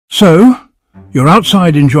So, you're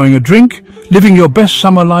outside enjoying a drink, living your best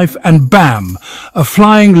summer life, and bam! A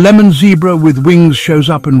flying lemon zebra with wings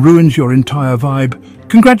shows up and ruins your entire vibe.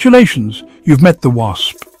 Congratulations, you've met the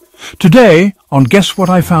wasp. Today, on Guess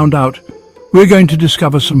What I Found Out, we're going to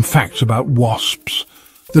discover some facts about wasps.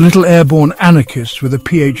 The little airborne anarchists with a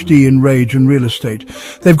PhD in rage and real estate.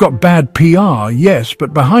 They've got bad PR, yes,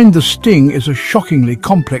 but behind the sting is a shockingly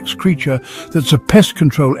complex creature that's a pest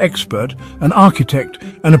control expert, an architect,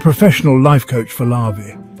 and a professional life coach for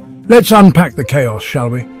larvae. Let's unpack the chaos, shall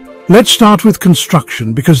we? Let's start with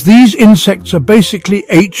construction, because these insects are basically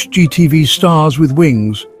HGTV stars with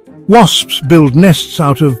wings. Wasps build nests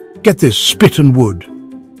out of, get this, spit and wood.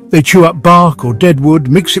 They chew up bark or dead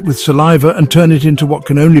wood, mix it with saliva and turn it into what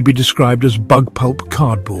can only be described as bug pulp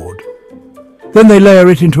cardboard. Then they layer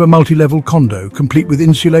it into a multi-level condo, complete with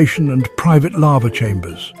insulation and private larva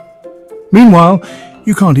chambers. Meanwhile,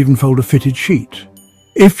 you can't even fold a fitted sheet.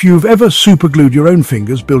 If you've ever superglued your own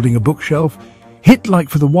fingers building a bookshelf, hit like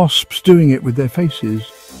for the wasps doing it with their faces.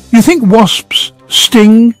 You think wasps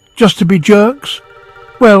sting just to be jerks?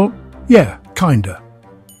 Well, yeah, kinda.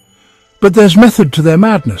 But there's method to their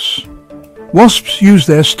madness. Wasps use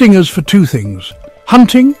their stingers for two things: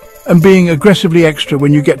 hunting and being aggressively extra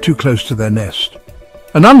when you get too close to their nest.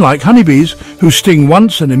 And unlike honeybees, who sting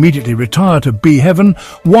once and immediately retire to bee heaven,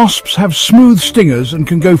 wasps have smooth stingers and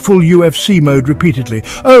can go full UFC mode repeatedly.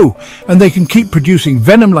 Oh, and they can keep producing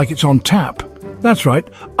venom like it's on tap. That's right,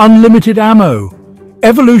 unlimited ammo.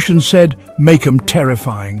 Evolution said, make 'em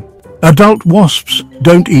terrifying. Adult wasps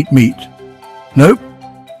don't eat meat. Nope.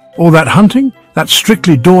 All that hunting, that's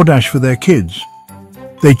strictly DoorDash for their kids.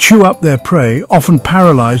 They chew up their prey, often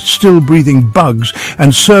paralyzed, still-breathing bugs,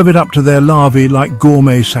 and serve it up to their larvae like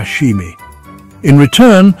gourmet sashimi. In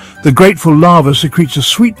return, the grateful larva secretes a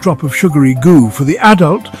sweet drop of sugary goo for the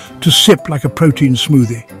adult to sip like a protein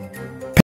smoothie.